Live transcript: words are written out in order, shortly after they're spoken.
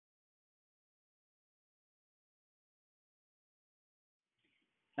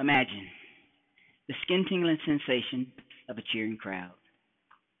Imagine the skin tingling sensation of a cheering crowd,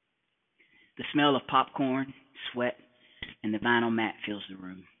 the smell of popcorn, sweat, and the vinyl mat fills the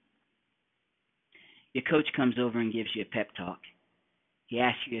room. Your coach comes over and gives you a pep talk. He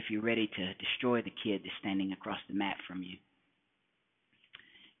asks you if you're ready to destroy the kid that's standing across the mat from you.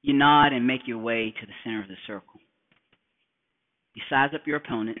 You nod and make your way to the center of the circle. You size up your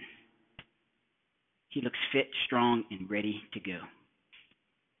opponent. He looks fit, strong, and ready to go.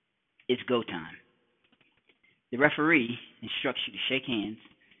 It's go time. The referee instructs you to shake hands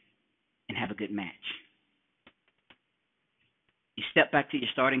and have a good match. You step back to your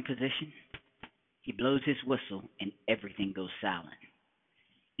starting position. He blows his whistle and everything goes silent.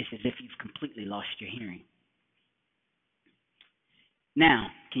 It's as if you've completely lost your hearing. Now,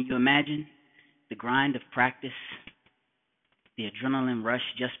 can you imagine the grind of practice, the adrenaline rush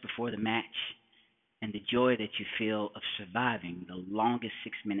just before the match, and the joy that you feel of surviving the longest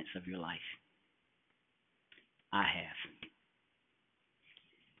 6 minutes of your life? I have.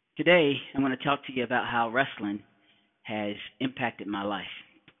 Today, I'm going to talk to you about how wrestling has impacted my life.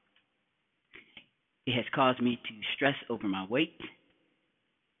 It has caused me to stress over my weight.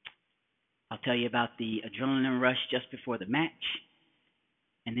 I'll tell you about the adrenaline rush just before the match,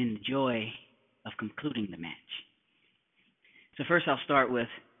 and then the joy of concluding the match. So first I'll start with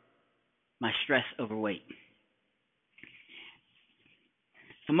my stress over weight.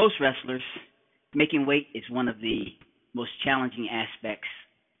 For most wrestlers, making weight is one of the most challenging aspects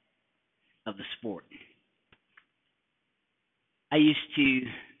of the sport. I used to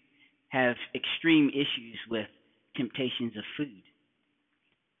have extreme issues with temptations of food.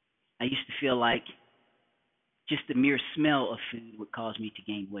 I used to feel like just the mere smell of food would cause me to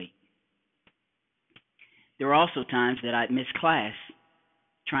gain weight. There were also times that I'd miss class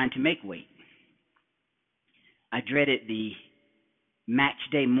trying to make weight. I dreaded the match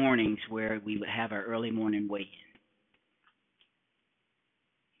day mornings where we would have our early morning weigh-in.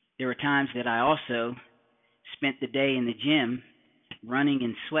 There were times that I also spent the day in the gym running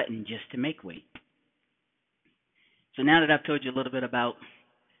and sweating just to make weight. So now that I've told you a little bit about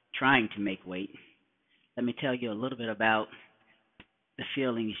trying to make weight, let me tell you a little bit about the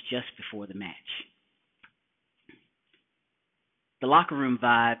feelings just before the match. The locker room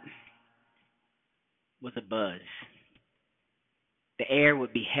vibe was a buzz. The air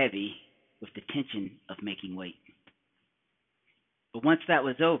would be heavy with the tension of making weight. But once that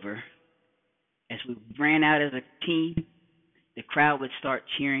was over, as we ran out as a team, the crowd would start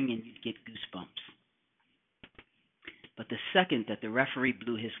cheering and you'd get goosebumps. But the second that the referee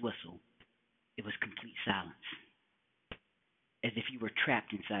blew his whistle, it was complete silence, as if you were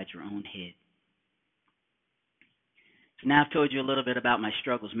trapped inside your own head. So now I've told you a little bit about my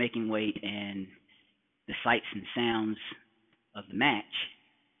struggles making weight and the sights and sounds of the match.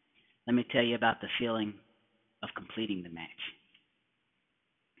 Let me tell you about the feeling of completing the match.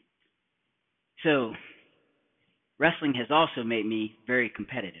 So, wrestling has also made me very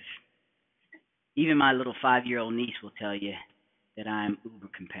competitive. Even my little 5-year-old niece will tell you that I'm uber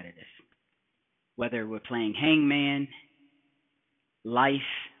competitive. Whether we're playing hangman, life,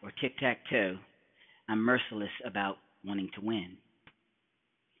 or tic-tac-toe, I'm merciless about wanting to win.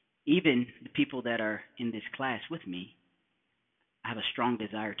 Even the people that are in this class with me, I have a strong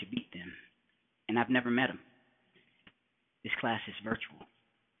desire to beat them, and I've never met them. This class is virtual.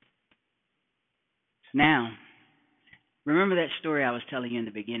 So now, remember that story I was telling you in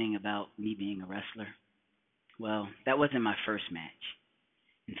the beginning about me being a wrestler? Well, that wasn't my first match.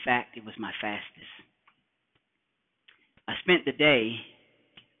 In fact, it was my fastest. I spent the day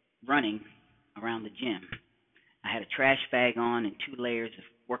running around the gym. I had a trash bag on and 2 layers of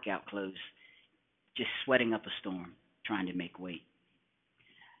workout clothes, just sweating up a storm, trying to make weight.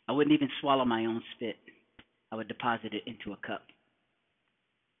 I wouldn't even swallow my own spit. I would deposit it into a cup.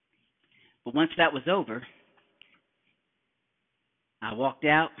 But once that was over, I walked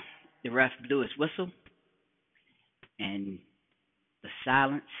out, the ref blew his whistle, and the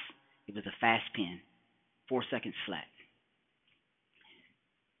silence, it was a fast pin, 4 seconds flat.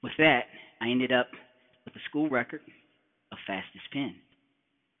 With that, I ended up with a school record of fastest pin.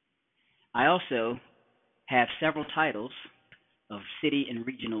 I also have several titles of city and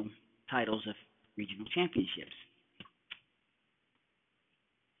regional titles of regional championships.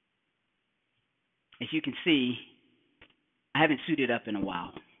 As you can see, I haven't suited up in a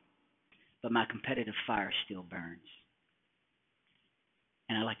while, but my competitive fire still burns.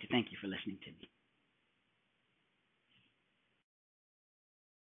 And I'd like to thank you for listening to me.